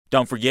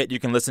Don't forget, you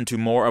can listen to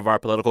more of our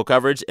political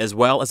coverage as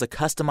well as a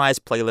customized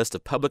playlist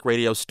of public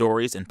radio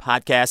stories and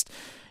podcasts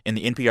in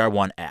the NPR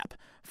One app.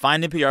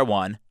 Find NPR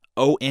One,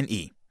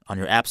 ONE, on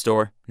your app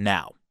store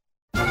now.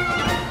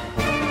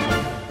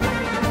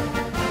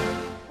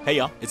 Hey,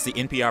 y'all. It's the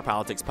NPR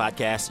Politics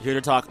Podcast, here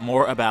to talk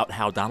more about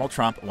how Donald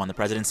Trump won the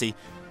presidency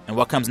and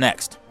what comes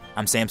next.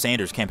 I'm Sam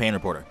Sanders, campaign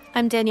reporter.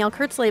 I'm Danielle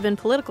Kurtzleben,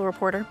 political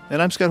reporter.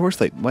 And I'm Scott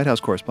Horsley, White House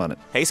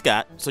correspondent. Hey,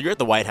 Scott. So you're at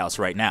the White House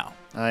right now.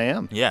 I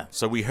am. Yeah.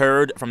 So we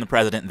heard from the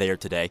president there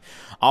today.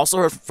 Also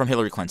heard from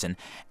Hillary Clinton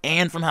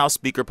and from House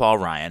Speaker Paul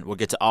Ryan. We'll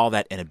get to all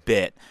that in a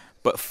bit.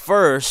 But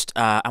first,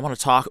 I want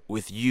to talk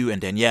with you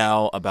and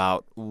Danielle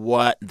about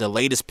what the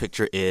latest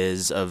picture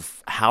is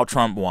of how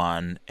Trump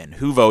won and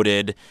who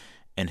voted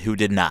and who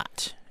did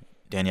not.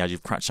 Danielle,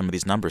 you've crunched some of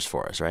these numbers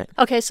for us, right?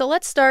 Okay, so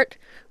let's start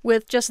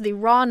with just the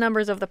raw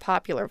numbers of the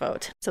popular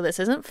vote. So this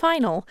isn't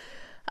final.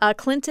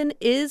 Clinton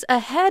is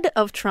ahead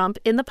of Trump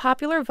in the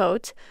popular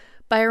vote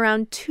by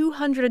around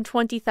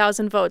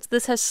 220,000 votes.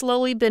 This has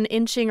slowly been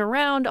inching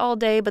around all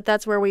day, but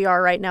that's where we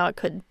are right now. It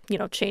could,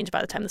 change by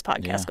the time this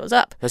podcast goes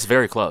up. That's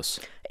very close.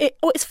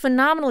 It's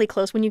phenomenally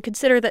close when you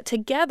consider that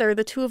together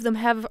the two of them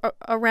have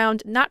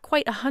around not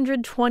quite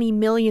 120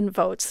 million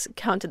votes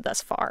counted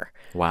thus far.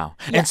 Wow.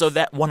 Yes. And so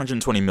that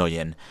 120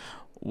 million,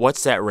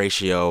 what's that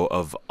ratio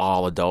of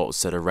all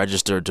adults that are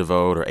registered to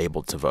vote or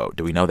able to vote?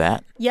 Do we know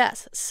that?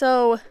 Yes.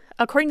 So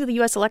according to the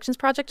U.S. Elections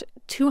Project,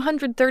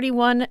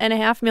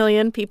 231.5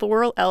 million people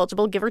were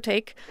eligible, give or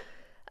take.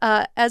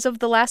 As of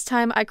the last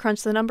time I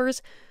crunched the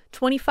numbers,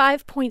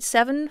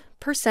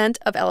 25.7%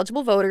 of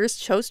eligible voters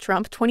chose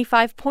Trump,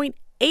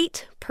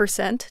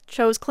 25.8%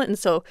 chose Clinton.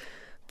 So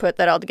put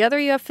that all together,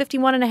 you have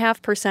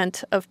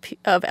 51.5%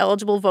 of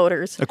eligible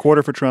voters. A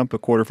quarter for Trump, a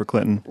quarter for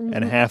Clinton,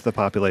 and half the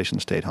population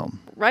stayed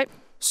home. Right.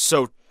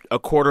 So a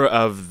quarter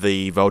of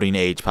the voting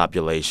age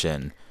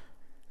population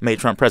made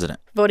Trump president.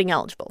 Voting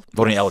eligible.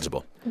 Voting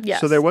eligible.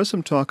 Yes. So there was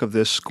some talk of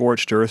this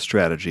scorched earth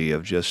strategy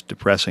of just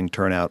depressing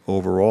turnout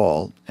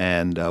overall.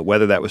 And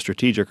whether that was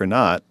strategic or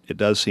not, it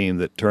does seem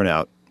that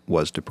turnout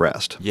was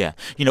depressed. Yeah.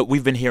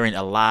 We've been hearing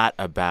a lot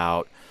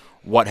about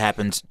what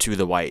happens to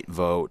the white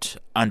vote,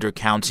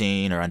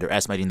 undercounting or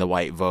underestimating the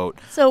white vote.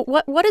 So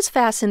what is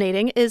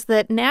fascinating is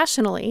that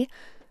nationally,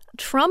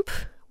 Trump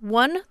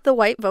won the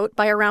white vote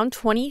by around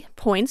 20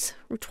 points,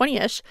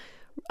 20-ish.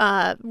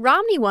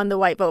 Romney won the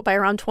white vote by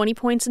around 20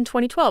 points in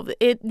 2012.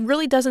 It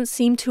really doesn't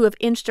seem to have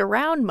inched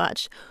around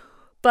much.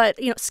 But,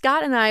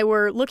 Scott and I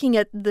were looking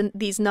at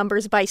these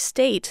numbers by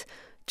state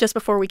just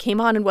before we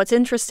came on. And what's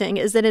interesting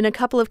is that in a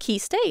couple of key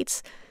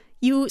states,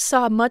 you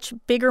saw much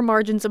bigger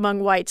margins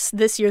among whites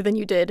this year than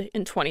you did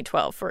in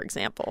 2012, for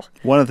example.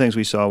 One of the things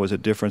we saw was a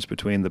difference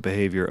between the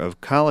behavior of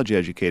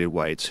college-educated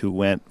whites who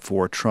went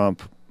for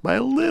Trump by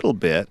a little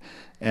bit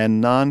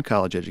and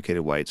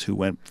non-college-educated whites who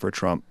went for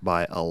Trump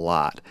by a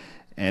lot.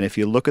 And if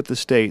you look at the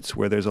states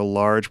where there's a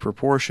large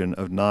proportion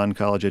of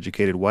non-college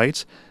educated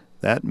whites,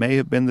 that may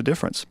have been the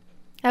difference.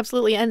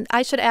 Absolutely. And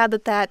I should add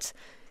that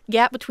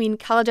gap between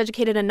college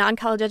educated and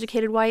non-college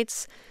educated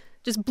whites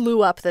just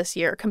blew up this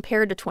year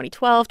compared to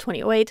 2012,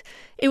 2008.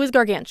 It was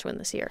gargantuan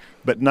this year.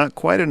 But not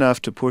quite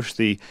enough to push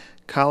the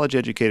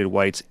college-educated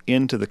whites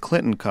into the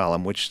Clinton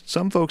column, which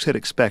some folks had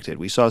expected.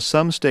 We saw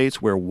some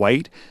states where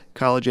white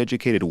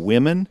college-educated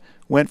women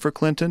went for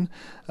Clinton,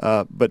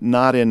 but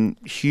not in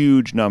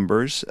huge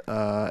numbers.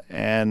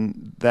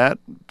 And that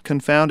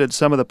confounded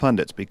some of the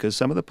pundits because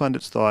some of the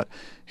pundits thought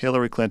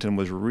Hillary Clinton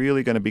was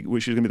really going to be, she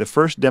was going to be the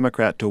first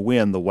Democrat to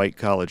win the white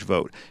college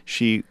vote.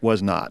 She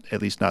was not,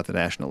 at least not at the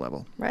national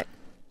level. Right.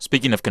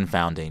 Speaking of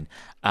confounding,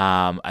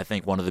 I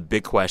think one of the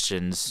big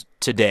questions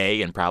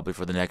today and probably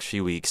for the next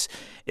few weeks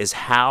is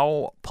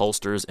how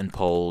pollsters and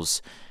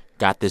polls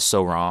got this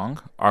so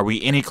wrong. Are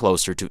we any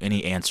closer to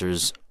any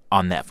answers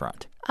on that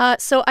front?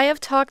 So I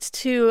have talked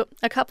to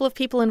a couple of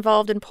people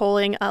involved in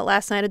polling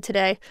last night and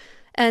today,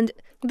 and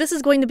this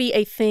is going to be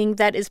a thing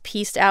that is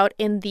pieced out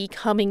in the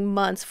coming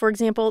months. For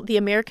example, the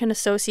American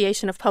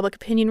Association of Public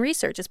Opinion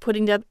Research is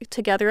putting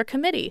together a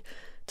committee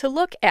to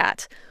look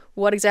at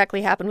what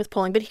exactly happened with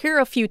polling. But here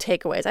are a few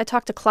takeaways. I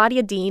talked to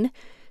Claudia Dean.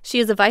 She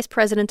is the vice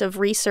president of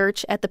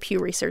research at the Pew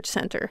Research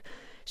Center.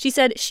 She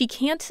said she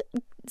can't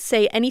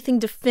say anything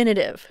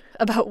definitive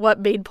about what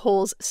made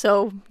polls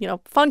so,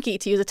 funky,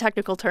 to use a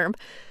technical term.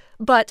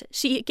 But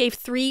she gave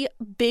three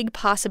big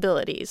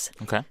possibilities.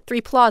 Okay.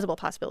 Three plausible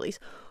possibilities.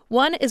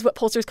 One is what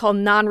pollsters call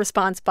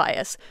non-response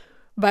bias,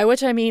 by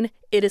which I mean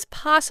it is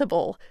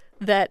possible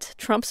that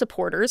Trump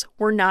supporters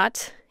were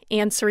not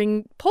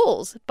answering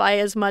polls by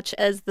as much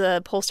as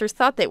the pollsters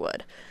thought they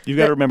would. You've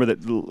got to remember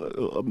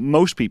that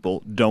most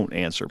people don't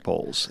answer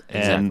polls.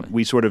 And Exactly.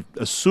 we sort of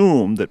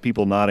assume that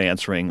people not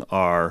answering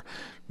are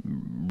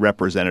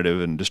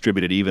representative and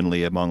distributed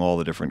evenly among all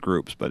the different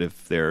groups. But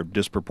if they're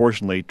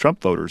disproportionately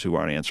Trump voters who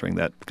aren't answering,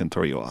 that can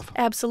throw you off.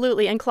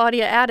 Absolutely. And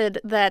Claudia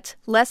added that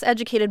less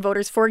educated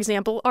voters, for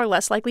example, are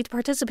less likely to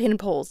participate in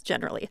polls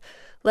generally.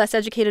 Less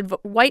educated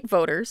white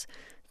voters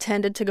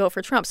tended to go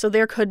for Trump. So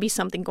there could be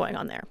something going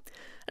on there.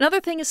 Another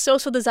thing is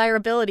social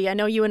desirability. I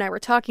know you and I were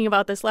talking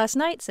about this last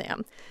night,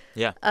 Sam.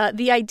 Yeah.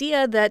 The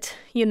idea that,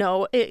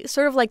 it's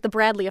sort of like the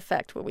Bradley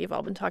effect, what we've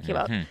all been talking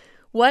about.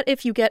 What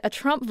if you get a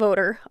Trump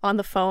voter on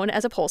the phone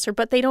as a pollster,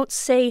 but they don't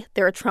say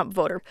they're a Trump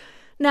voter?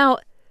 Now,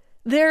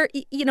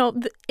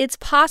 it's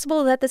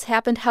possible that this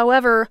happened.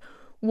 However,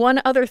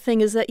 one other thing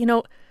is that,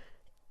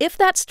 if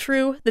that's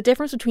true, the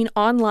difference between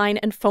online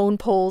and phone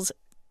polls,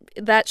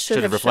 that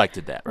should have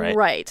reflected that, right?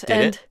 Right. Did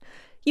and it?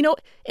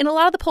 In a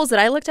lot of the polls that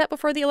I looked at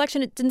before the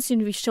election, it didn't seem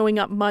to be showing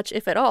up much,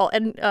 if at all.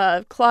 And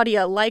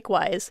Claudia,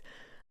 likewise,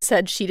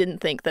 said she didn't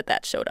think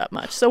that showed up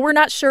much. So we're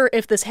not sure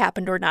if this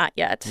happened or not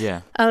yet.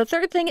 Yeah. The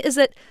third thing is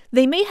that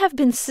they may have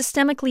been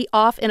systemically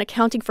off in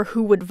accounting for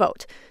who would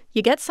vote.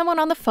 You get someone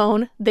on the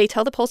phone, they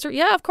tell the pollster,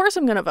 yeah, of course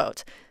I'm going to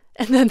vote.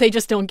 And then they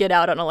just don't get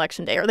out on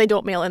election day, or they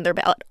don't mail in their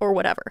ballot or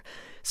whatever.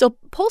 So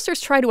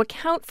pollsters try to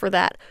account for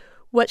that.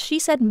 What she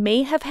said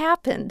may have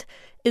happened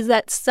is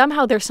that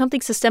somehow there's something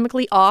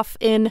systemically off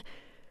in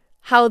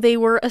how they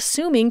were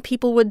assuming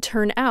people would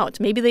turn out.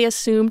 Maybe they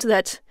assumed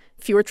that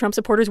fewer Trump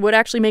supporters would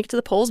actually make it to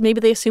the polls. Maybe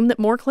they assumed that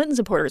more Clinton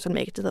supporters would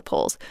make it to the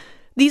polls.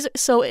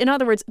 So in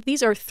other words,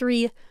 these are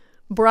three,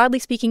 broadly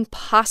speaking,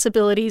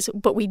 possibilities,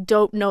 but we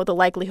don't know the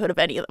likelihood of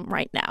any of them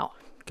right now.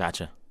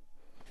 Gotcha.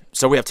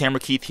 So we have Tamara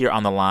Keith here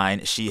on the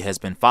line. She has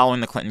been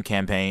following the Clinton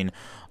campaign,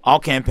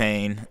 all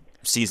campaign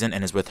season,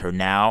 and is with her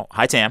now.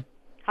 Hi, Tam.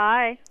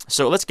 Hi.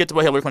 So let's get to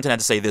what Hillary Clinton had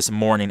to say this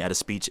morning at a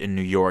speech in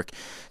New York.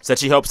 Said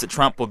she hopes that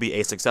Trump will be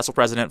a successful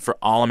president for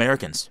all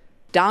Americans.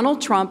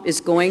 Donald Trump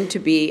is going to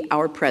be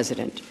our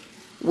president.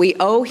 We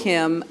owe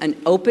him an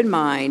open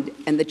mind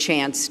and the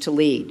chance to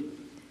lead.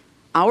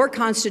 Our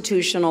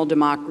constitutional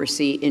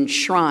democracy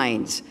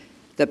enshrines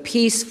the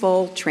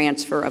peaceful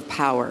transfer of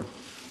power.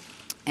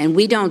 And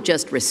we don't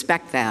just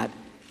respect that,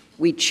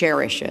 we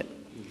cherish it.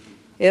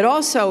 It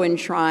also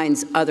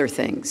enshrines other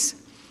things: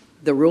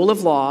 the rule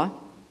of law,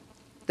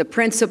 the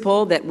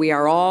principle that we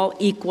are all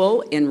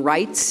equal in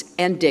rights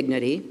and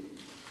dignity,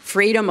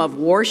 freedom of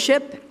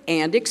worship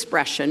and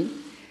expression.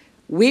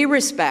 We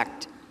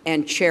respect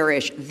and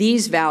cherish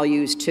these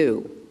values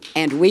too,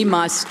 and we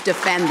must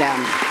defend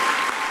them.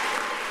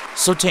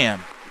 So,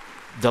 Tam,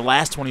 the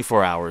last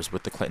 24 hours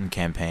with the Clinton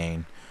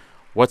campaign,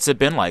 what's it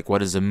been like?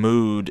 What is the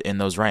mood in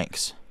those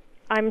ranks?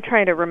 I'm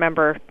trying to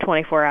remember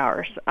 24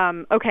 hours.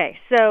 Okay,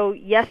 so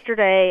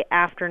yesterday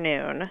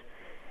afternoon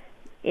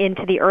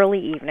into the early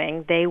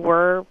evening, they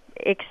were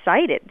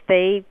excited.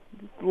 They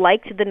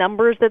liked the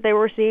numbers that they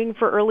were seeing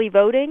for early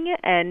voting.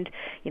 And,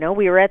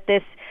 we were at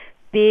this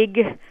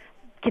big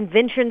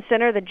convention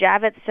center, the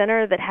Javits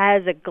Center, that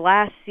has a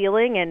glass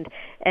ceiling, and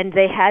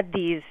they had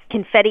these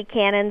confetti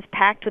cannons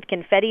packed with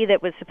confetti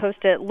that was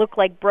supposed to look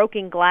like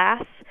broken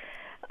glass.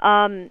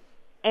 And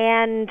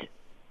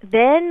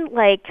then,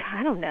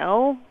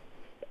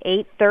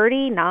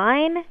 8:30,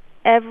 9,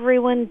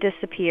 everyone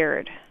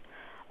disappeared.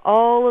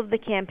 All of the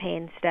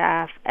campaign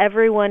staff,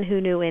 everyone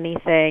who knew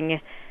anything,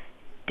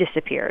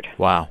 disappeared.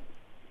 Wow.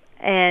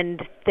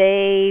 And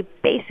they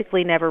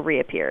basically never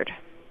reappeared.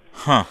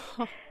 Huh.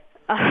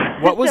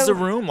 What was the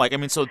room like?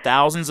 So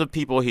thousands of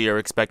people here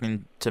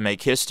expecting to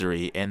make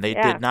history, and they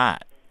did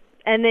not.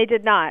 And they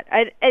did not.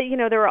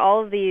 There were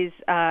all of these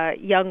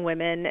young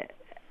women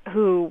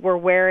who were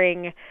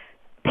wearing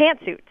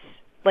pantsuits,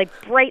 like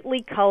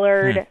brightly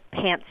colored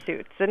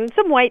pantsuits, and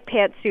some white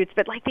pantsuits,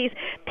 but like these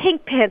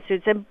pink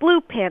pantsuits and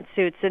blue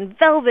pantsuits and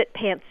velvet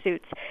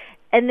pantsuits.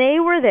 And they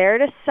were there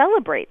to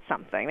celebrate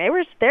something. They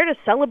were there to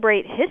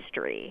celebrate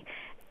history.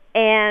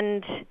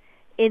 And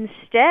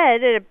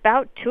instead, at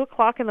about 2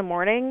 o'clock in the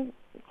morning,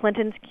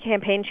 Clinton's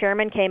campaign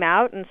chairman came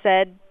out and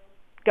said,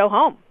 go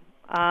home.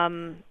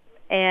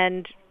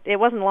 And it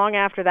wasn't long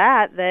after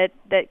that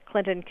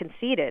Clinton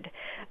conceded.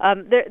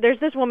 There's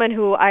this woman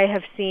who I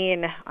have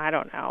seen,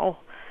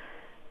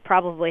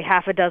 probably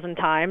half a dozen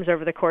times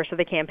over the course of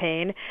the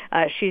campaign.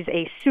 She's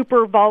a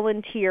super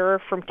volunteer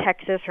from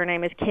Texas. Her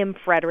name is Kim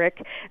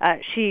Frederick.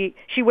 She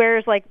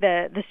wears like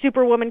the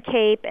Superwoman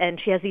cape, and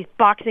she has these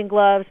boxing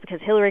gloves because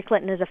Hillary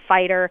Clinton is a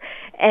fighter.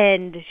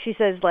 And she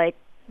says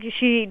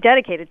she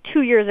dedicated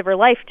 2 years of her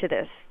life to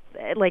this,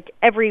 like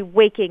every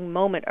waking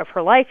moment of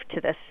her life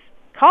to this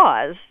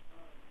cause,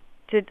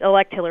 to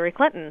elect Hillary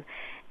Clinton.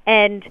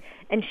 And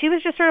she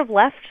was just sort of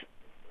left.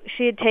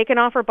 She had taken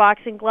off her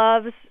boxing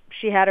gloves.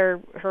 She had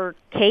her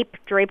cape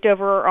draped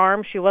over her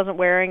arm. She wasn't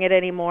wearing it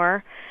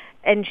anymore.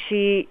 And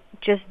she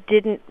just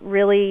didn't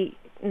really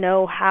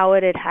know how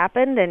it had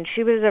happened. And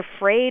she was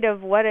afraid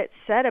of what it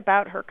said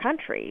about her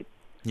country.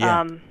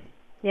 Yeah.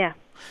 Yeah.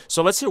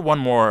 So let's hear one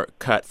more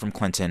cut from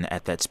Clinton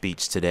at that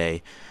speech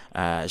today.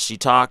 She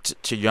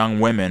talked to young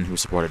women who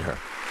supported her.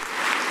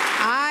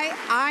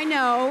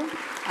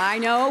 I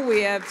know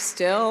we have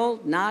still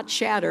not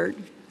shattered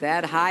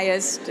that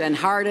highest and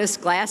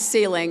hardest glass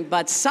ceiling,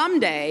 but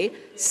someday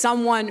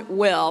someone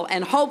will,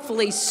 and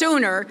hopefully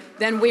sooner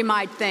than we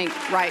might think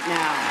right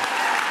now.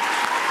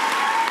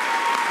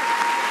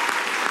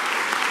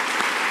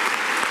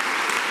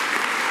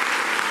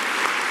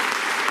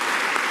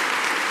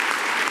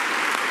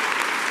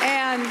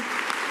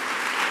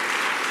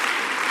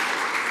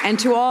 And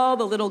to all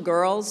the little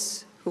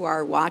girls who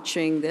are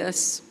watching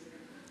this,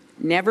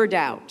 never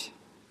doubt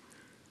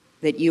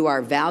that you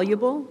are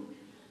valuable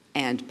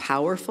and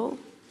powerful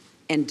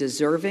and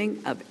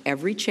deserving of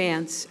every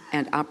chance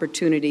and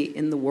opportunity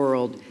in the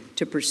world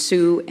to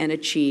pursue and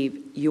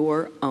achieve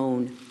your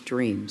own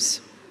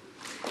dreams.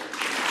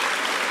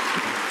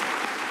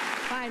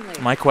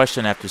 Finally, My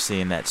question after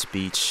seeing that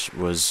speech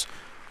was,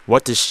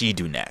 what does she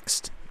do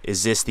next?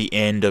 Is this the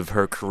end of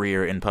her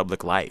career in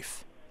public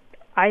life?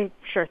 I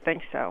sure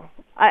think so.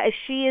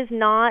 She is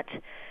not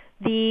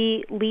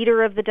the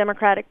leader of the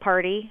Democratic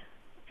Party.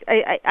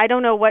 I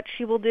don't know what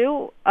she will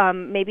do.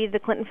 Maybe the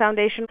Clinton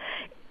Foundation.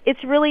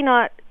 It's really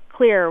not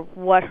clear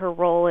what her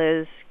role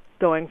is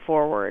going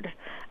forward.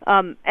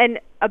 And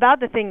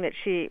about the thing that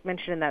she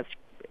mentioned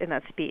in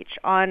that speech,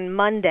 on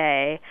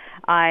Monday,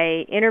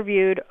 I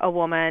interviewed a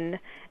woman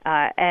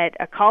at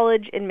a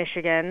college in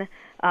Michigan.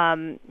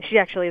 She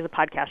actually is a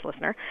podcast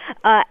listener,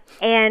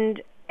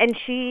 and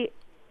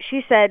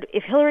she said,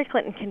 if Hillary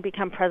Clinton can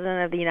become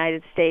president of the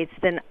United States,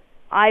 then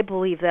I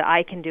believe that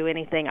I can do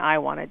anything I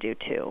want to do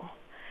too.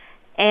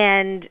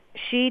 And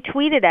she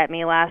tweeted at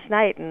me last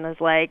night and was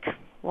like,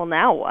 well,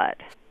 now what?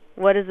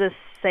 What does this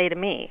say to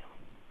me?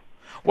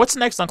 What's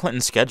next on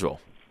Clinton's schedule?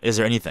 Is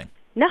there anything?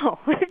 No.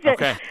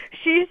 Okay.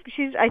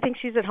 I think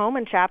she's at home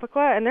in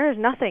Chappaqua, and there is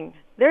nothing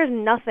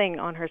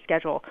on her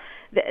schedule.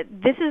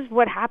 This is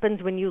what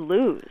happens when you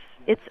lose.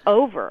 It's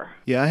over.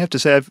 Yeah, I have to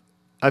say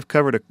I've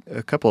covered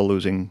a couple of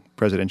losing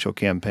presidential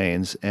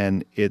campaigns,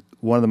 and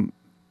one of the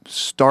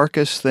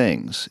starkest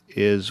things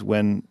is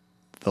when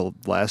the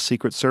last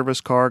Secret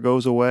Service car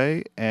goes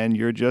away and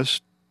you're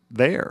just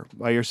there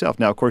by yourself.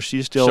 Now, of course,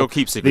 she'll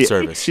keep Secret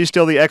Service. She's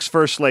still the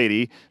ex-First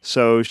Lady,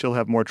 so she'll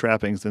have more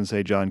trappings than,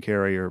 say, John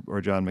Kerry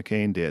or John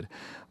McCain did.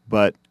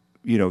 But,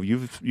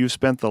 you've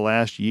spent the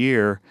last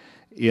year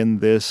in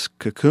this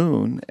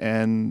cocoon,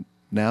 and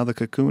now the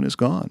cocoon is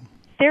gone.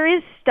 There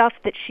is stuff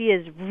that she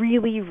is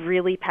really,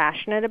 really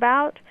passionate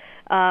about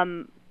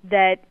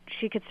that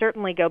she could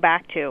certainly go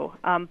back to.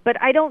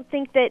 But I don't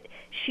think that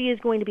she is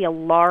going to be a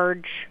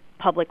large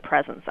public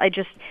presence.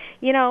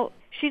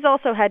 She's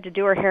also had to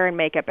do her hair and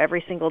makeup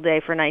every single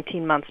day for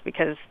 19 months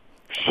because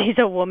she's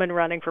a woman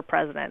running for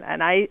president.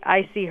 And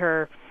I see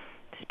her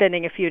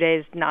spending a few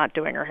days not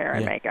doing her hair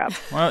and makeup.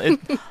 Well,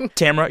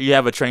 Tamara, you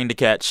have a train to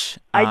catch.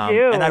 I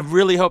do. And I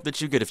really hope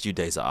that you get a few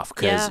days off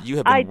because you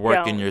have been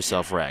working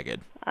yourself ragged.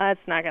 It's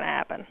not going to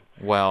happen.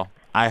 Well,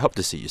 I hope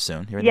to see you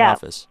soon here in the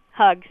office.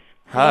 Hugs.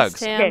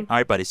 Hugs. Okay. All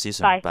right, buddy. See you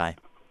soon. Bye.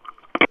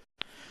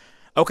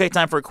 Okay,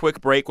 time for a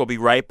quick break. We'll be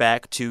right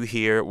back to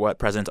hear what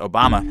President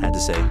Obama had to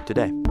say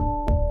today.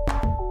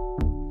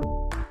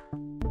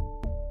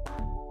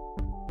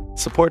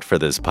 Support for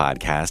this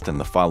podcast and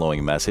the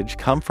following message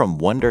come from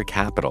Wonder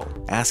Capital,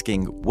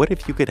 asking, what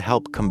if you could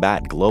help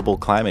combat global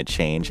climate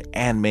change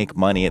and make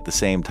money at the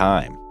same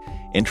time?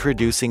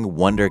 Introducing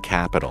Wonder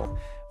Capital,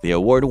 the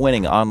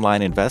award-winning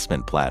online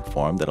investment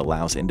platform that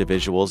allows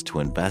individuals to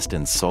invest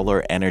in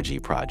solar energy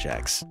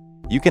projects.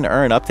 You can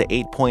earn up to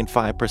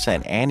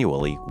 8.5%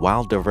 annually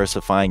while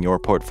diversifying your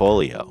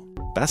portfolio.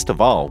 Best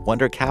of all,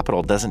 Wonder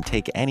Capital doesn't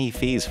take any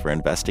fees for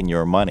investing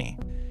your money.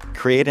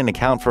 Create an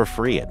account for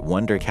free at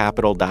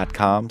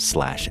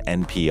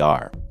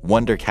wondercapital.com/NPR.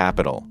 Wonder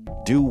Capital.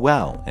 Do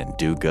well and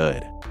do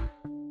good.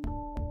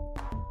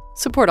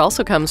 Support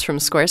also comes from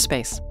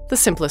Squarespace, the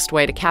simplest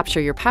way to capture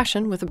your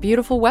passion with a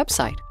beautiful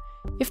website.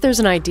 If there's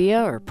an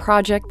idea or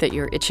project that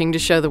you're itching to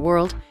show the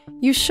world,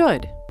 you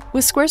should.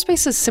 With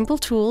Squarespace's simple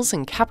tools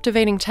and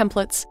captivating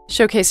templates,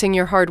 showcasing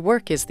your hard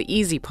work is the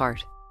easy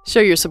part. Show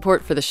your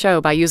support for the show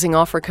by using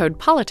offer code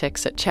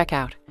POLITICS at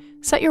checkout.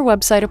 Set your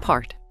website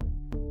apart.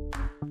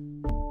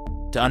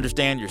 To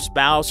understand your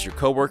spouse, your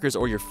coworkers,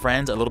 or your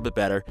friends a little bit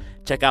better,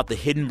 check out the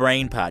Hidden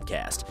Brain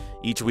podcast.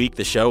 Each week,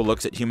 the show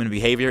looks at human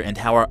behavior and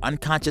how our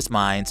unconscious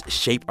minds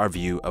shape our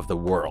view of the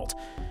world.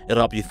 It'll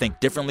help you think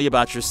differently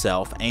about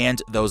yourself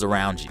and those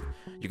around you.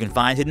 You can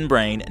find Hidden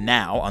Brain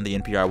now on the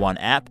NPR One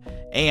app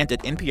and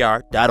at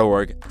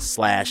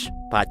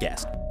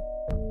npr.org/podcast.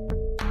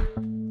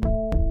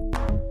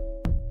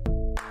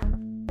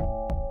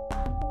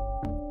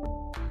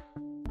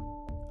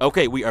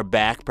 Okay, we are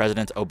back.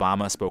 President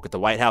Obama spoke at the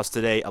White House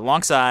today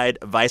alongside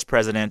Vice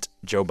President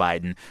Joe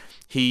Biden.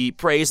 He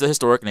praised the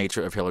historic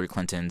nature of Hillary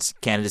Clinton's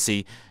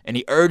candidacy, and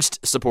he urged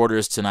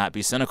supporters to not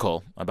be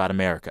cynical about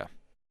America.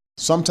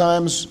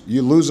 Sometimes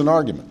you lose an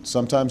argument.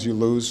 Sometimes you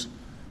lose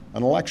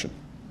an election.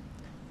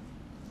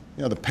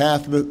 The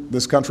path that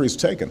this country has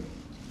taken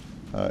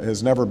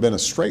has never been a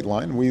straight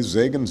line. We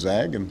zig and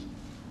zag, and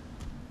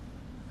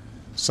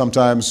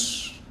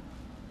sometimes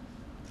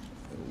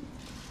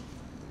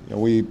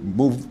we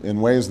move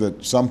in ways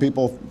that some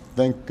people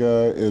think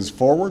is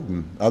forward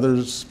and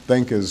others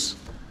think is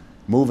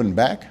moving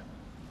back.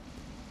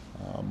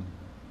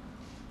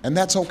 And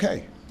that's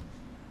okay.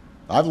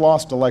 I've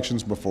lost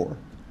elections before.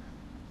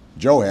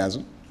 Joe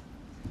hasn't.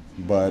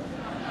 But,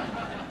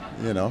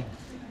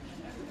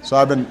 so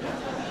I've been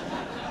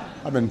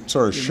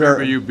sort of sharing.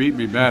 Remember, you beat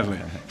me badly.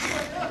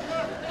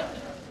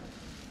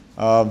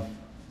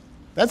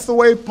 That's the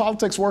way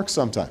politics works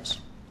sometimes.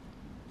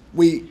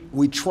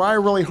 We try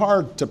really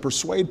hard to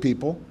persuade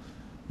people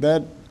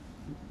that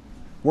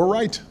we're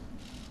right.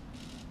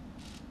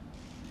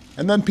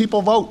 And then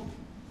people vote.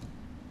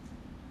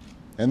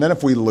 And then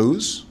if we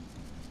lose,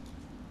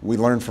 we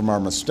learn from our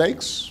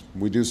mistakes,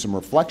 we do some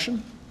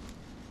reflection,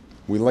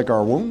 we lick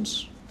our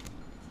wounds,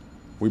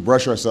 we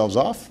brush ourselves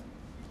off,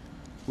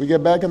 we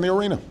get back in the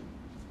arena.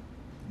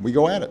 We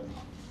go at it.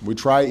 We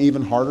try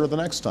even harder the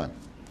next time.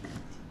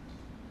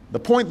 The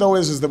point, though,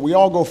 is that we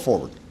all go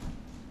forward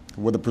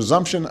with a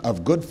presumption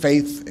of good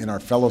faith in our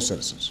fellow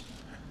citizens.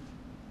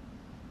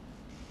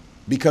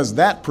 Because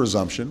that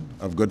presumption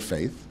of good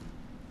faith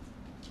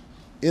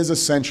is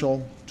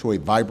essential to a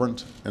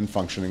vibrant and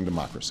functioning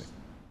democracy.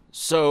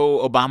 So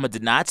Obama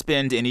did not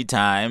spend any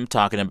time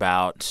talking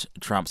about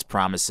Trump's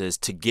promises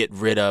to get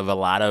rid of a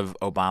lot of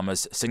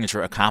Obama's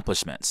signature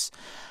accomplishments.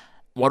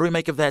 What do we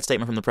make of that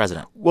statement from the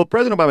president? Well,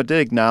 President Obama did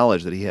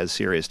acknowledge that he has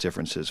serious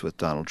differences with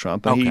Donald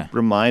Trump. And he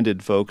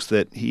reminded folks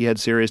that he had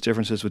serious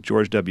differences with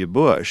George W.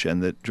 Bush,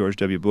 and that George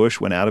W.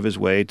 Bush went out of his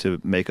way to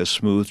make a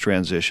smooth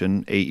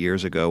transition 8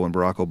 years ago when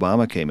Barack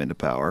Obama came into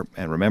power.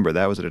 And remember,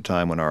 that was at a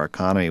time when our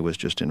economy was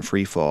just in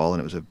free fall,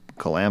 and it was a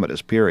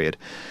calamitous period.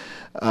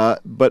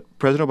 But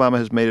President Obama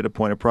has made it a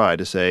point of pride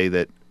to say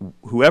that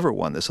whoever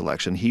won this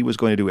election, he was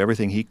going to do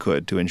everything he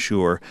could to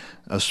ensure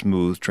a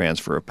smooth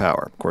transfer of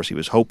power. Of course, he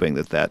was hoping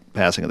that that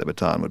passing of the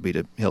baton would be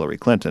to Hillary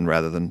Clinton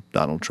rather than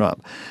Donald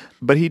Trump.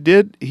 But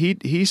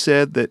he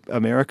said that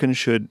Americans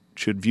should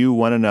view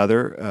one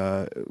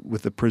another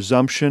with the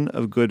presumption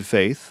of good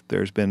faith.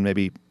 There's been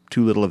maybe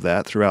too little of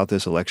that throughout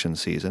this election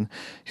season.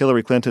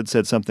 Hillary Clinton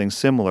said something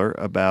similar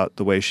about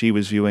the way she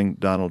was viewing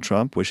Donald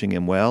Trump, wishing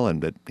him well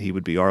and that he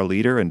would be our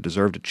leader and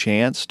deserved a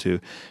chance to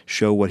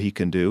show what he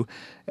can do.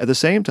 At the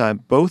same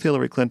time, both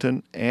Hillary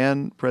Clinton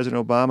and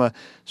President Obama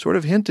sort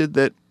of hinted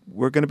that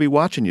we're going to be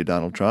watching you,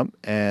 Donald Trump,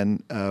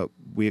 and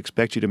we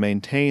expect you to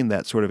maintain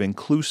that sort of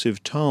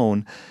inclusive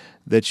tone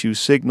that you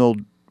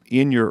signaled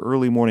in your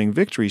early morning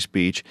victory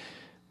speech,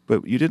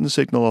 but you didn't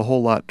signal a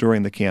whole lot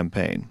during the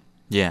campaign.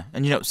 Yeah.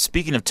 And,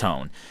 speaking of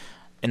tone,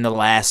 in the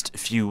last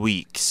few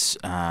weeks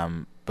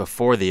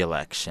before the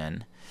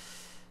election,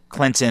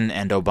 Clinton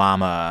and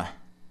Obama,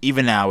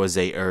 even now as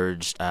they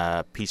urged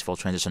peaceful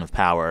transition of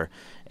power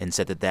and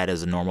said that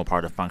is a normal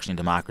part of functioning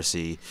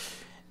democracy,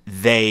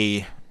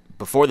 they,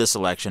 before this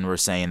election, were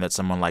saying that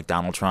someone like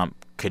Donald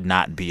Trump could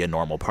not be a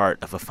normal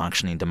part of a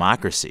functioning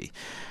democracy.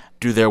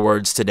 Do their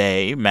words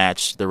today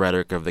match the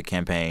rhetoric of the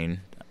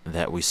campaign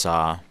that we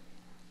saw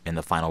in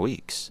the final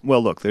weeks?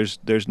 Well, look,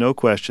 there's no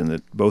question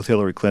that both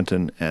Hillary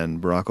Clinton and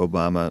Barack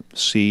Obama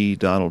see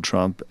Donald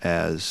Trump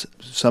as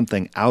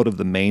something out of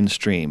the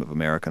mainstream of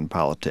American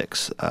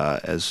politics,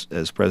 as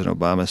President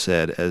Obama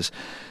said, as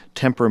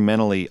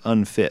temperamentally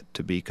unfit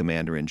to be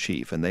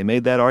commander-in-chief. And they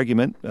made that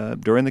argument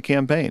during the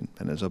campaign.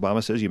 And as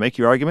Obama says, you make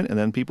your argument and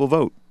then people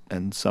vote,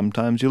 and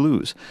sometimes you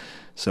lose.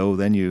 So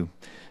then you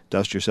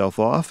dust yourself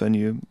off and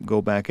you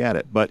go back at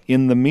it. But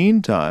in the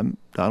meantime,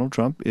 Donald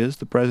Trump is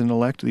the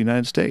president-elect of the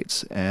United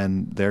States,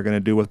 and they're going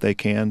to do what they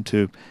can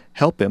to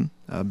help him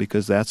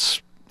because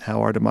that's how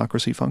our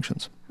democracy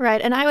functions. Right,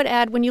 and I would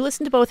add, when you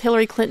listen to both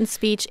Hillary Clinton's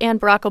speech and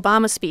Barack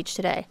Obama's speech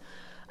today,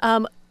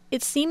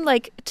 it seemed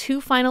like two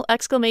final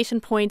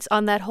exclamation points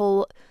on that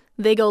whole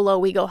they go low,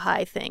 we go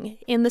high thing,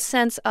 in the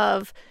sense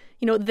of,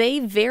 they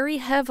very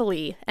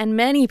heavily, and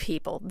many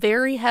people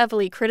very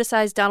heavily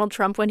criticized Donald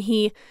Trump when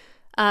he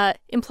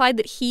implied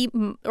that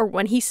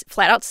when he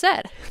flat out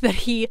said that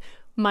he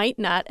might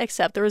not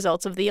accept the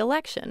results of the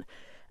election.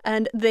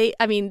 And they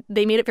made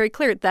it very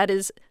clear that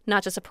is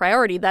not just a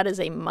priority, that is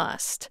a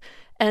must.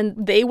 And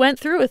they went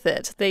through with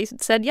it. They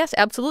said, yes,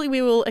 absolutely,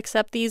 we will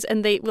accept these,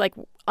 and they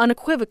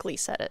unequivocally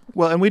said it.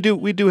 Well, and we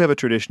do have a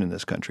tradition in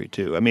this country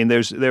too. I mean,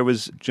 there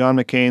was John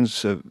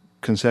McCain's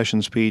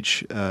concession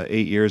speech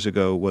 8 years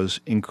ago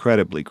was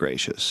incredibly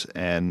gracious,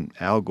 and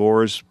Al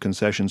Gore's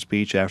concession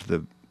speech after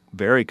the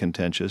very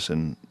contentious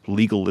and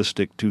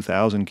legalistic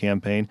 2000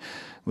 campaign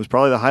was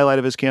probably the highlight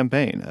of his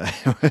campaign.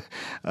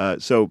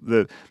 So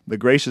the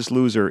gracious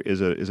loser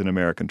is an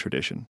American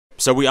tradition.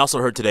 So we also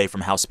heard today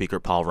from House Speaker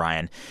Paul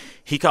Ryan.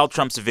 He called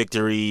Trump's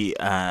victory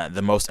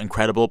the most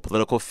incredible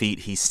political feat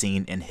he's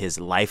seen in his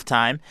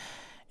lifetime.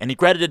 And he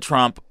credited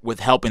Trump with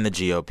helping the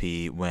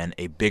GOP win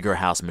a bigger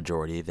House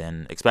majority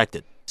than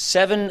expected.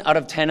 7 out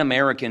of 10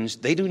 Americans,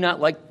 they do not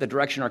like the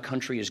direction our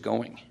country is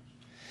going.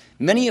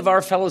 Many of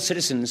our fellow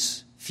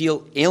citizens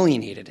feel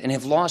alienated and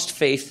have lost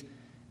faith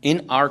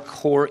in our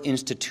core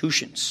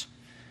institutions.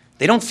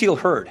 They don't feel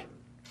heard,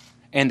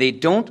 and they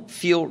don't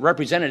feel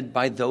represented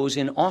by those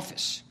in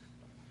office.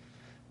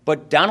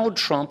 But Donald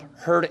Trump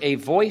heard a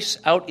voice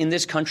out in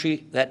this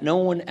country that no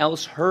one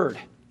else heard.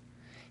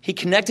 He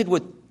connected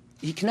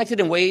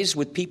in ways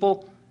with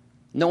people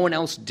no one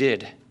else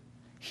did.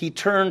 He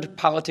turned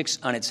politics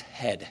on its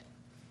head.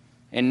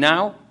 And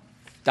now,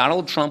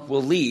 Donald Trump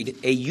will lead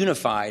a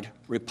unified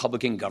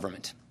Republican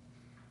government.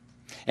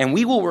 And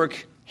we will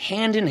work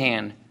hand in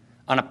hand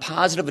on a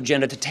positive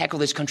agenda to tackle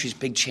this country's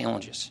big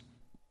challenges.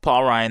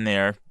 Paul Ryan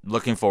there,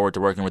 looking forward to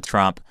working with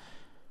Trump.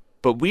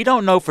 But we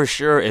don't know for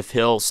sure if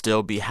he'll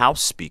still be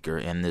House Speaker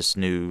in this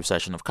new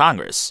session of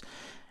Congress.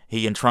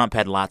 He and Trump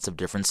had lots of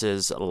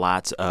differences.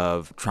 Lots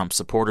of Trump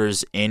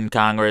supporters in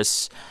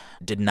Congress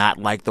did not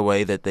like the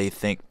way that they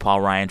think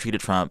Paul Ryan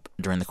treated Trump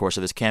during the course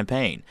of his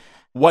campaign.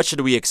 What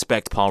should we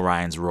expect Paul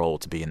Ryan's role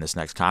to be in this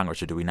next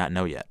Congress, or do we not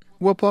know yet?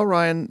 Well, Paul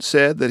Ryan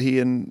said that he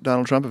and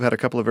Donald Trump have had a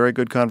couple of very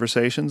good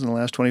conversations in the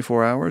last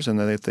 24 hours and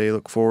that they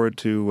look forward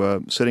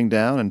to sitting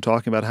down and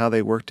talking about how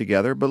they work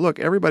together. But look,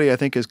 everybody, I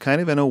think, is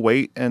kind of in a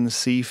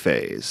wait-and-see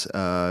phase.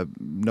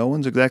 No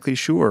one's exactly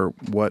sure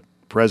what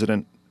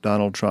President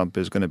Donald Trump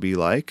is going to be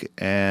like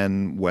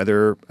and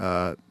whether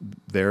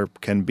there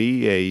can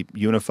be a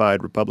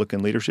unified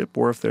Republican leadership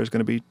or if there's going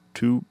to be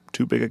too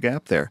big a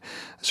gap there.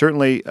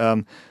 Certainly,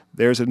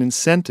 there's an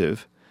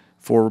incentive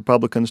for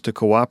Republicans to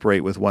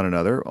cooperate with one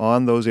another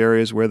on those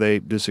areas where they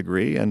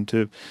disagree and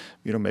to,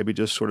 maybe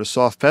just sort of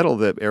soft pedal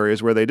the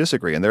areas where they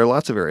disagree. And there are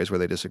lots of areas where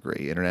they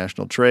disagree: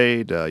 international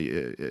trade,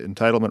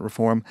 entitlement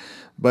reform.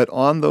 But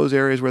on those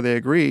areas where they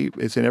agree,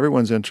 it's in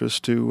everyone's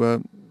interest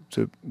to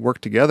work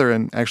together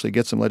and actually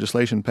get some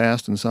legislation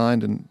passed and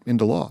signed and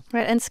into law.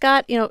 Right. And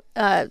Scott,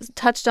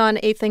 touched on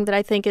a thing that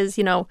I think is,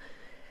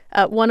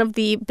 one of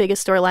the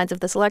biggest storylines of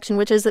this election,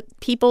 which is that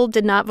people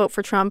did not vote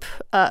for Trump.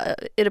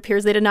 It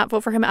appears they did not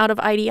vote for him out of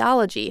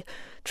ideology.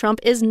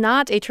 Trump is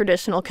not a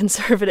traditional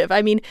conservative.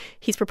 I mean,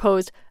 he's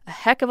proposed a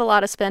heck of a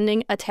lot of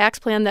spending, a tax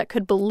plan that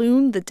could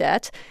balloon the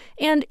debt,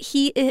 and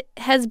he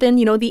has been,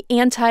 the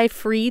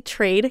anti-free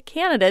trade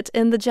candidate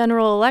in the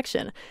general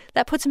election.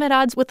 That puts him at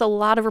odds with a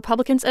lot of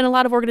Republicans and a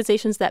lot of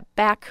organizations that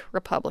back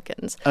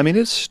Republicans. I mean,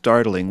 it's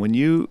startling when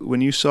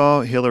you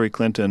saw Hillary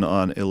Clinton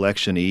on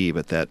election eve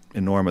at that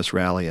enormous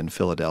rally in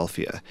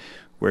Philadelphia,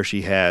 where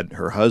she had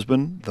her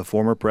husband, the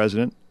former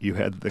president, you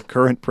had the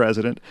current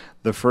president,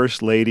 the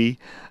first lady.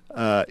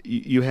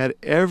 You had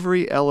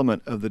every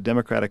element of the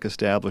Democratic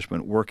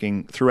establishment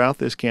working throughout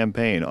this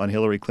campaign on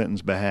Hillary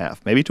Clinton's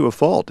behalf, maybe to a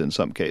fault in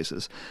some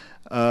cases.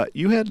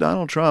 You had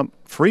Donald Trump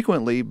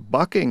frequently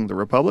bucking the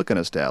Republican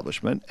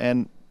establishment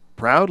and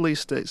proudly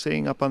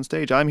saying up on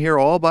stage, "I'm here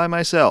all by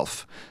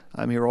myself.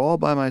 I'm here all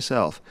by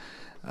myself."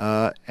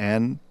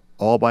 And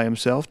all by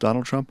himself,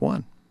 Donald Trump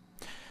won.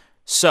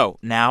 So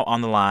now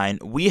on the line,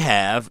 we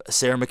have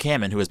Sarah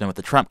McCammon, who has been with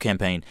the Trump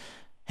campaign.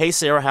 Hey,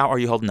 Sarah, how are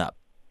you holding up?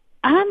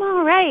 I'm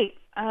all right.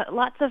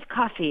 Lots of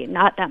coffee,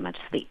 not that much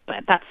sleep,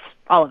 but that's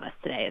all of us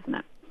today, isn't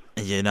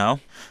it?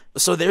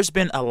 So there's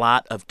been a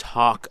lot of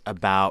talk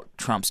about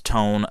Trump's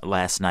tone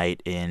last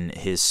night in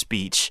his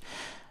speech.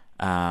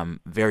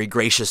 Very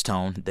gracious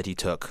tone that he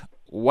took.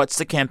 What's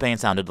the campaign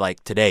sounded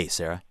like today,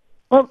 Sarah?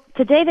 Well,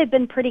 today they've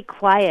been pretty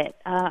quiet.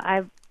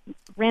 I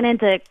ran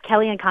into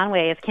Kellyanne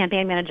Conway as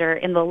campaign manager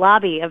in the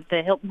lobby of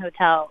the Hilton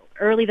Hotel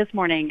early this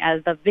morning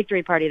as the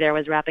victory party there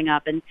was wrapping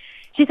up. And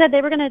she said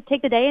they were going to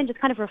take the day and just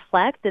kind of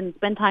reflect and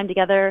spend time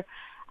together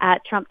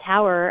at Trump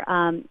Tower.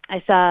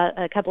 I saw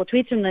a couple of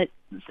tweets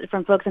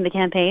from folks in the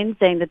campaign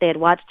saying that they had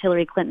watched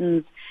Hillary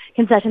Clinton's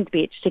concession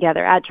speech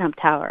together at Trump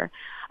Tower.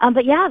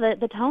 But yeah,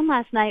 the tone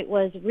last night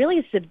was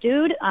really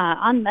subdued,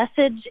 on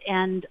message,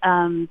 and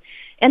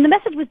the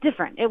message was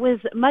different. It was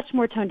much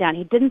more toned down.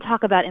 He didn't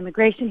talk about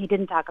immigration. He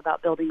didn't talk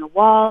about building a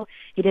wall.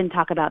 He didn't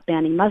talk about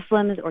banning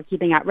Muslims or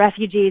keeping out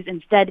refugees.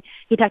 Instead,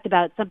 he talked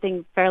about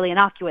something fairly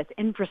innocuous,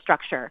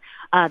 infrastructure,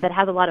 that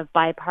has a lot of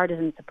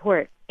bipartisan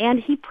support. And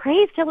he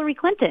praised Hillary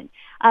Clinton,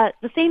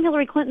 the same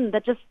Hillary Clinton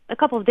that just a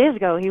couple of days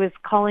ago he was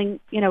calling,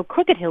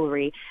 crooked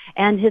Hillary.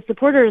 And his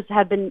supporters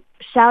have been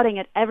shouting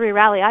at every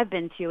rally I've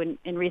been to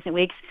in recent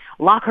weeks,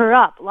 lock her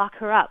up, lock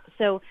her up.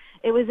 So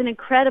it was an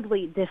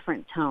incredibly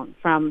different tone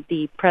from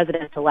the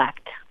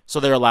president-elect. So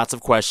there are lots of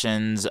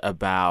questions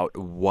about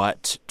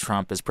what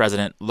Trump as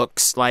president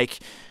looks like.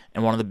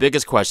 And one of the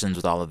biggest questions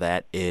with all of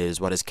that is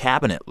what his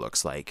cabinet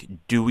looks like.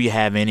 Do we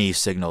have any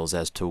signals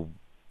as to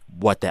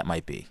what that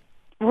might be?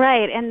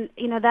 Right, and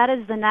that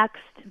is the next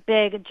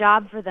big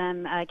job for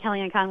them.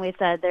 Kellyanne Conway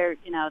said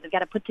they've got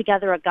to put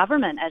together a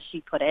government, as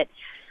she put it.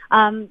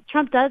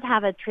 Trump does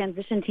have a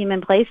transition team in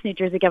place. New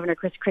Jersey Governor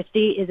Chris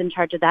Christie is in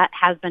charge of that,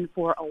 has been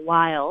for a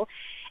while.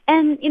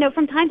 And,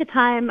 from time to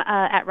time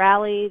at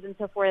rallies and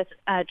so forth,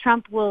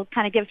 Trump will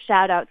kind of give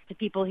shout-outs to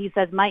people he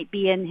says might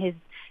be in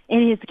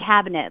his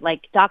cabinet,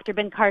 like Dr.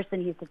 Ben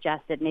Carson, he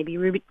suggested, maybe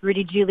Rudy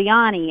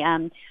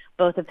Giuliani,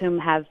 both of whom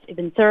have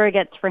been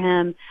surrogates for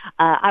him.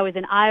 I was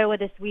in Iowa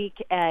this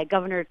week.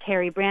 Governor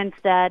Terry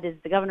Branstad is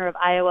the governor of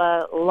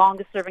Iowa,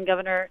 longest-serving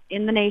governor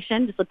in the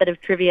nation. Just a bit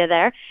of trivia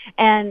there.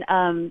 And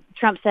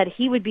Trump said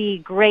he would be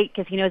great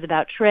because he knows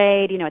about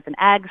trade. It's an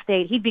ag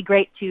state. He'd be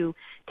great to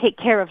take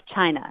care of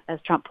China,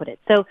 as Trump put it.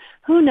 So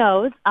who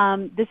knows?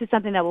 This is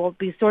something that will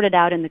be sorted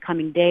out in the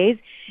coming days.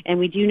 And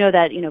we do know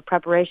that,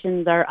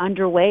 preparations are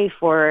underway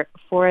for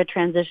a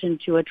transition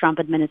to a Trump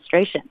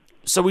administration.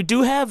 So we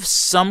do have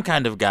some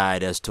kind of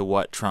guide as to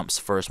what Trump's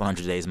first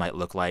 100 days might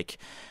look like.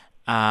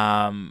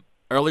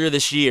 Earlier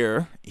this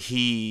year,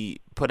 he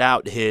put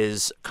out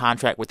his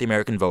contract with the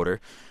American voter,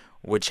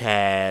 which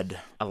had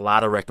a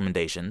lot of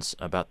recommendations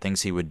about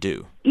things he would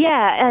do.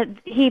 Yeah,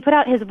 he put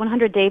out his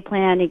 100-day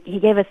plan. He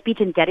gave a speech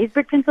in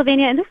Gettysburg,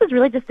 Pennsylvania, and this was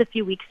really just a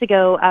few weeks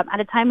ago, at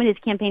a time when his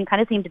campaign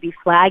kind of seemed to be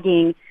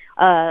flagging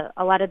a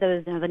lot of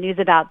those, the news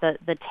about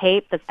the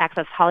tape, the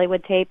Access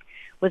Hollywood tape,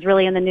 was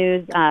really in the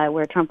news,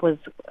 where Trump was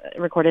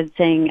recorded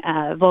saying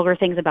vulgar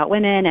things about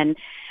women, and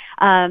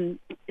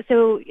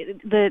so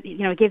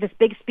he gave this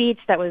big speech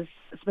that was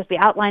supposed to be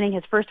outlining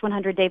his first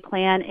 100-day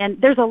plan,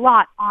 and there's a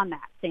lot on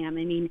that, Sam.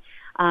 I mean,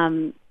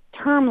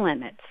 term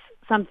limits,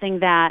 something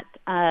that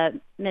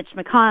Mitch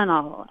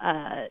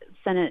McConnell,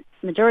 Senate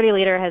Majority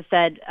Leader, has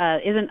said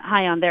isn't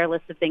high on their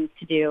list of things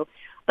to do,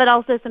 but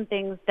also some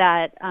things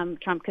that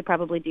Trump could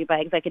probably do by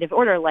executive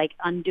order, like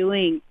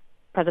undoing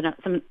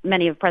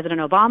many of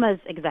President Obama's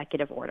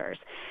executive orders.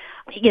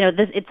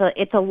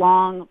 It's a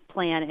long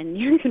plan, and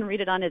you can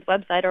read it on his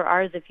website or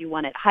ours if you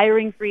want it.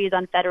 Hiring freeze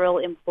on federal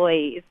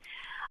employees.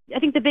 I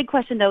think the big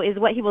question, though, is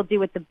what he will do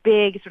with the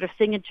big sort of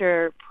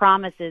signature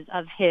promises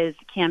of his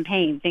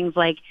campaign, things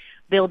like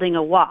building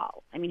a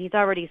wall. I mean, he's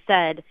already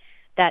said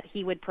that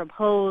he would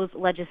propose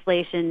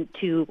legislation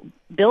to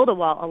build a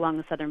wall along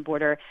the southern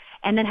border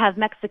and then have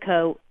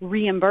Mexico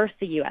reimburse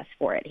the U.S.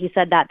 for it. He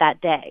said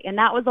that day. And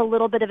that was a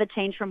little bit of a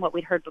change from what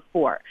we'd heard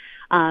before.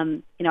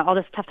 All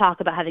this tough talk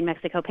about having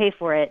Mexico pay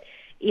for it.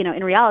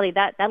 In reality,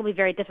 that'll be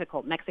very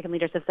difficult. Mexican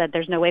leaders have said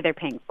there's no way they're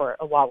paying for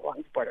a wall along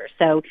the border.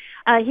 So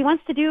he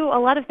wants to do a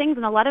lot of things,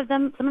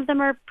 and some of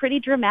them are pretty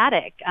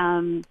dramatic.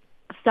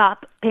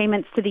 Stop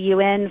payments to the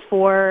UN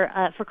for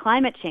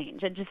climate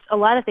change, and just a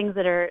lot of things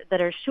that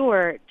are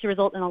sure to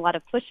result in a lot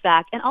of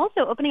pushback, and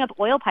also opening up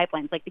oil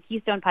pipelines like the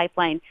Keystone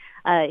Pipeline.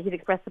 He's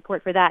expressed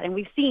support for that, and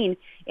we've seen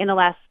in the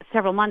last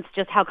several months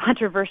just how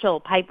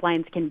controversial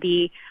pipelines can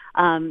be.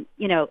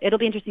 It'll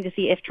be interesting to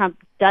see if Trump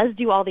does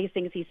do all these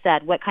things he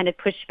said, what kind of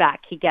pushback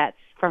he gets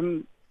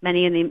from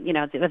many of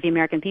the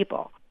American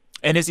people.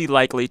 And is he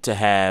likely to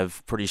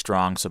have pretty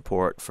strong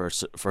support for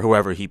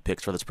whoever he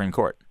picks for the Supreme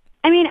Court?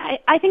 I mean,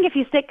 I think if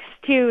he sticks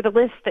to the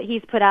list that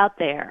he's put out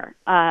there,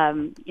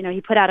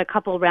 he put out a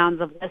couple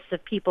rounds of lists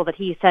of people that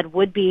he said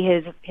would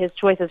be his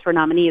choices for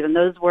nominees, and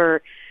those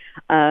were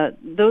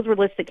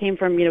lists that came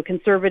from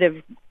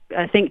conservative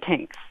think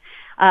tanks.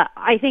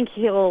 I think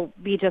he'll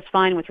be just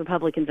fine with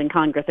Republicans in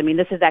Congress. I mean,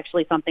 this is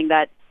actually something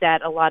that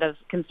a lot of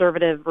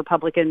conservative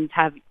Republicans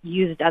have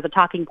used as a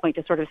talking point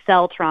to sort of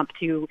sell Trump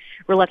to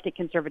reluctant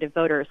conservative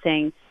voters,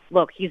 saying,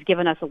 look, he's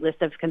given us a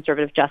list of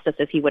conservative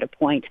justices he would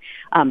appoint.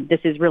 This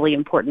is really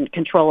important.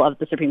 Control of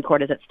the Supreme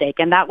Court is at stake.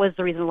 And that was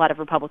the reason a lot of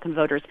Republican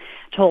voters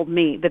told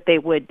me that they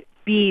would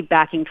be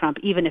backing Trump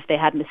even if they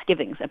had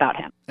misgivings about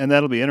him. And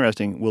that'll be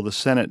interesting. Will the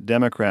Senate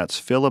Democrats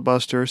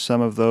filibuster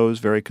some of those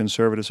very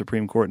conservative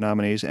Supreme Court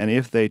nominees? And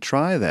if they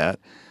try that,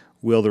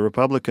 will the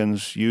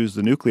Republicans use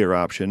the nuclear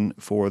option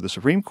for the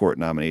Supreme Court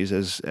nominees,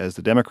 as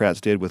the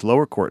Democrats did with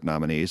lower court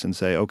nominees, and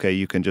say, okay,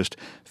 you can just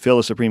fill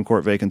a Supreme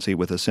Court vacancy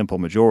with a simple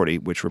majority,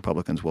 which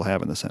Republicans will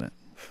have in the Senate?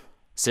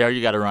 Sarah,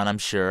 you got to run, I'm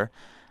sure.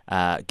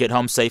 Get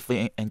home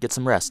safely and get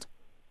some rest.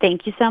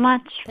 Thank you so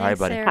much. All right,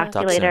 buddy. Talk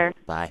to you later.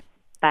 Soon. Bye.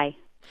 Bye.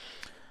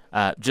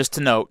 Just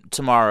to note,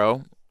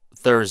 tomorrow,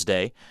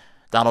 Thursday,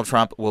 Donald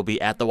Trump will be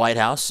at the White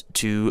House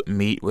to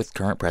meet with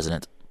current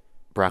President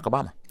Barack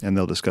Obama. And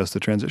they'll discuss the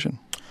transition.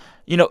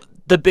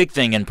 The big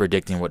thing in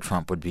predicting what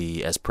Trump would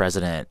be as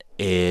president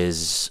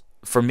is,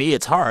 for me,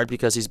 it's hard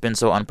because he's been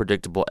so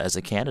unpredictable as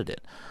a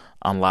candidate.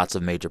 On lots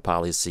of major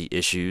policy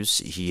issues,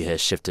 he has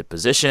shifted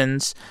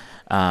positions.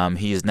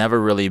 He has never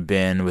really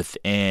been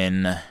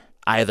within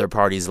either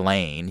party's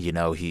lane.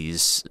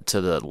 He's to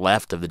the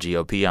left of the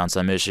GOP on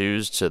some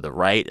issues, to the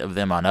right of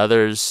them on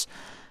others.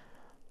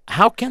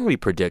 How can we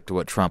predict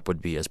what Trump would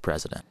be as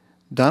president?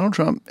 Donald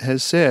Trump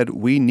has said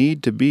we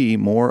need to be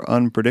more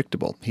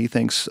unpredictable. He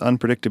thinks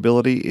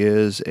unpredictability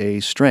is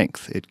a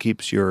strength. It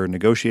keeps your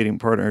negotiating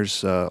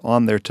partners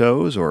on their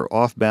toes or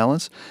off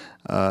balance.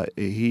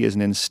 He is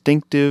an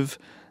instinctive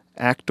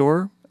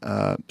actor,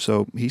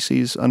 so he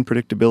sees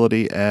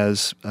unpredictability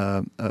as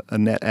a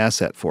net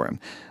asset for him.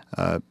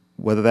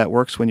 Whether that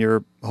works when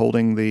you're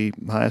holding the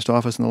highest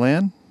office in the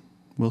land,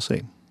 we'll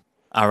see.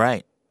 All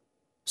right.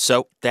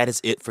 So that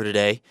is it for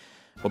today.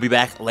 We'll be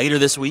back later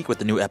this week with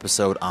a new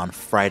episode on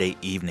Friday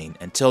evening.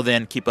 Until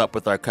then, keep up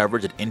with our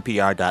coverage at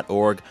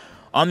npr.org,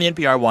 on the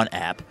NPR One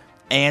app,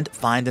 and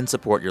find and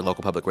support your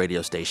local public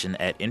radio station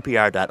at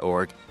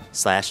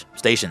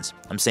npr.org/stations.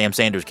 I'm Sam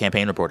Sanders,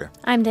 campaign reporter.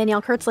 I'm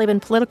Danielle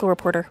Kurtzleben, political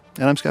reporter.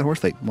 And I'm Scott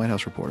Horsley, White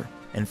House reporter.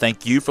 And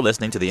thank you for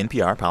listening to the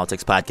NPR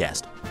Politics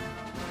Podcast.